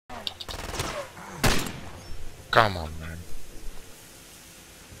Come on, man.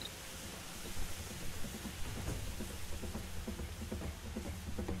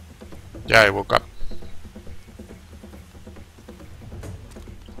 Yeah, I woke up.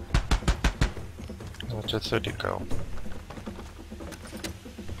 What's a 30 go?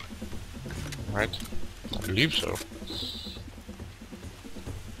 Right? I believe so.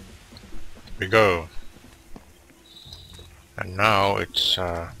 Here we go. And now it's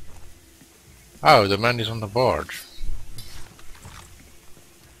oh, the man is on the barge.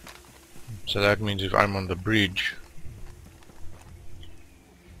 So that means if I'm on the bridge,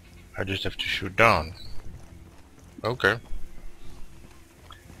 I just have to shoot down. Okay.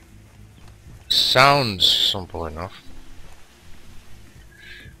 Sounds simple enough.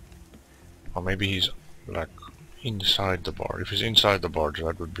 Or maybe he's like inside the barge. If he's inside the barge,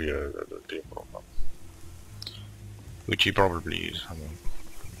 that would be a problem. Which he probably is. I mean,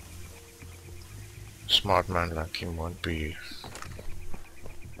 a smart man like him won't be.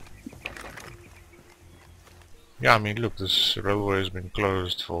 Yeah, I mean, look, this railway has been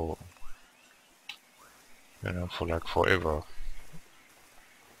closed for, you know, for like forever.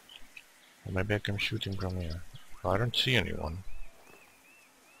 Or maybe I can shoot him from here. I don't see anyone.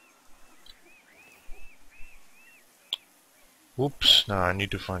 Whoops! Now I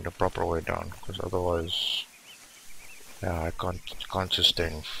need to find a proper way down, because otherwise, yeah, I can't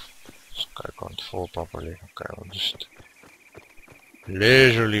sustain. I can't fall properly. Okay, I'll just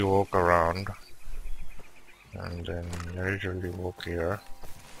leisurely walk around, and then leisurely walk here.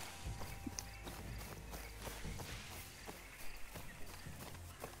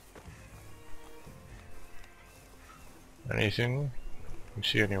 Anything? You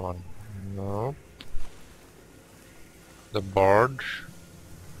see anyone? Nope. The barge.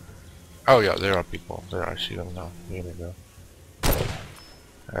 Oh yeah, there are people. There, I see them now. Here we go.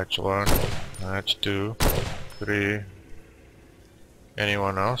 That's one. That's two. Three.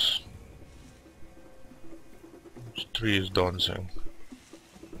 Anyone else? Three is dancing.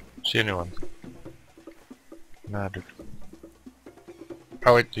 See anyone? Nah, dude.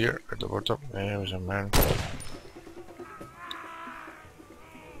 Oh wait, here at the bottom. There was a man.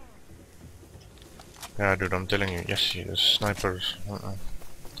 Yeah, dude, I'm telling you. Yes, the snipers.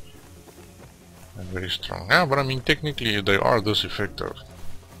 They're very strong. Yeah, but I mean, technically, they are this effective.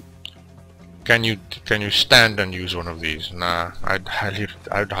 Can you stand and use one of these? Nah, I'd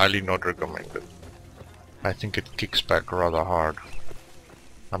highly not recommend it. I think it kicks back rather hard.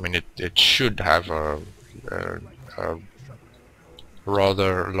 I mean, it should have a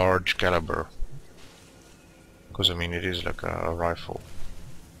rather large caliber, because I mean it is like a rifle.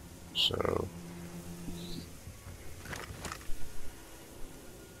 So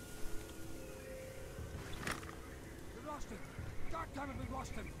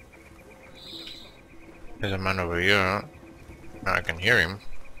there's a man over here. Now I can hear him.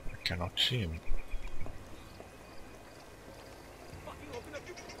 I cannot see him.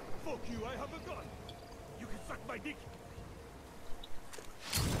 Fuck you, I have a gun. You can suck my dick.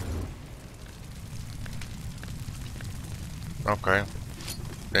 Okay.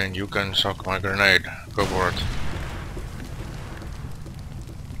 Then you can suck my grenade. Go for it.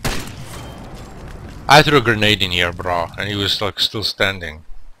 I threw a grenade in here, bro, and he was like still standing.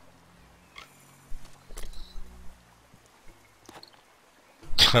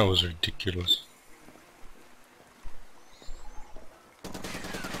 That was ridiculous.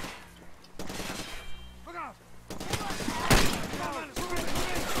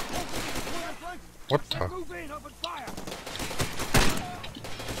 What the?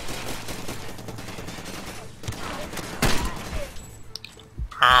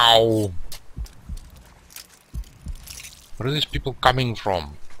 Ow! Where are these people coming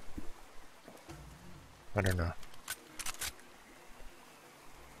from? I don't know.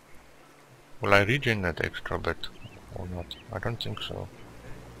 Will I regen that extra bit or not? I don't think so.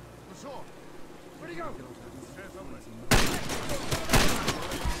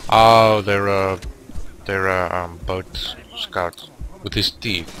 Oh, they're a boat scout with his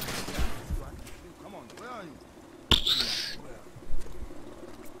teeth.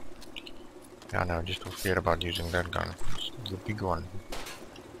 Yeah, no, just forget about using that gun. It's the big one.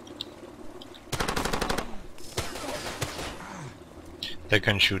 They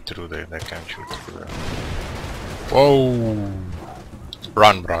can shoot through there. They can shoot through there. Whoa!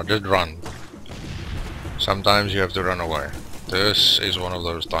 Run, bro. Just run. Sometimes you have to run away. This is one of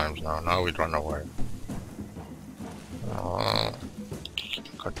those times now. Now we run away.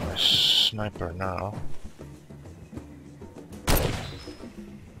 Got my sniper now.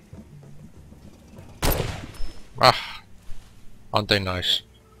 Ah! Aren't they nice?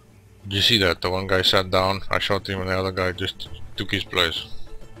 Did you see that? The one guy sat down, I shot him and the other guy just took his place.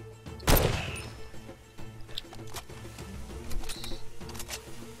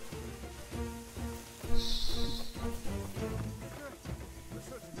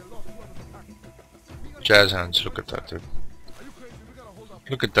 Jazz hands, look at that dude.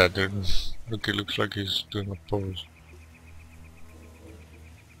 Look at that dude. Look, he looks like he's doing a pose.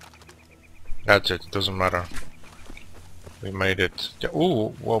 That's it, doesn't matter. We made it. Yeah,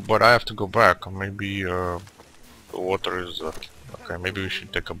 ooh, well, but I have to go back. Maybe the water is... okay, maybe we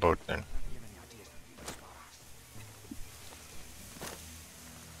should take a boat then.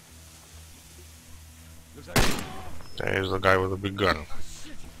 There's the guy with the big gun.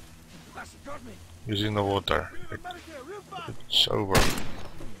 He's in the water. It's over.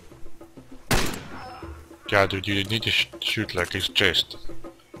 Yeah, dude, you need to shoot like his chest.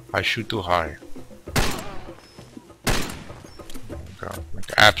 I shoot too high. Okay,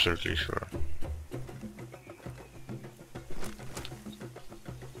 make absolutely sure.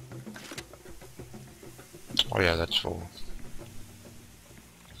 Oh yeah, that's full.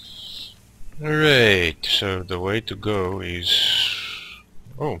 Alright, so the way to go is...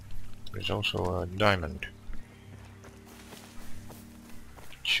 oh, there's also a diamond.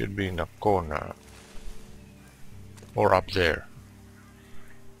 It should be in the corner. Or up there.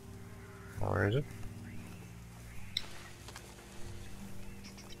 Where is it?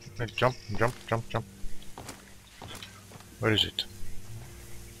 Like jump, jump, jump, jump. Where is it?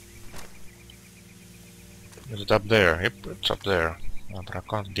 Is it up there? Yep, it's up there. Oh, but I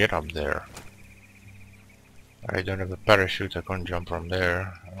can't get up there. I don't have a parachute, I can't jump from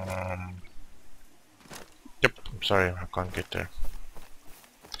there. Yep, I'm sorry, I can't get there.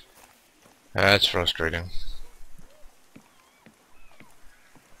 That's frustrating.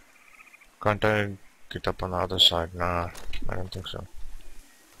 Can't I get up on the other side? Nah, I don't think so.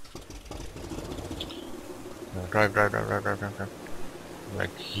 No, drive.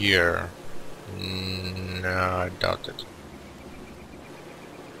 Like here. No, I doubt it.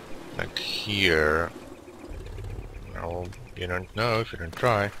 Like here. No, you don't know if you don't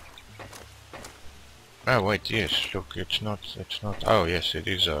try. Oh wait, yes, look, it's not, oh yes, it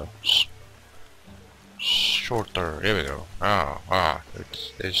is a shorter, here we go.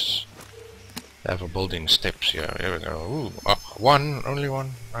 It's they have a building steps here, here we go. Ooh, one, only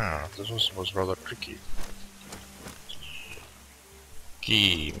one. This was rather tricky.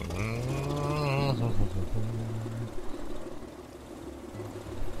 Key.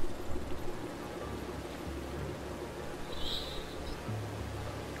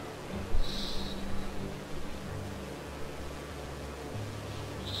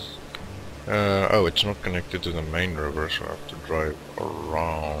 Oh, it's not connected to the main river, so I have to drive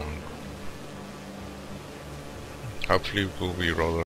around. Hopefully it will be rather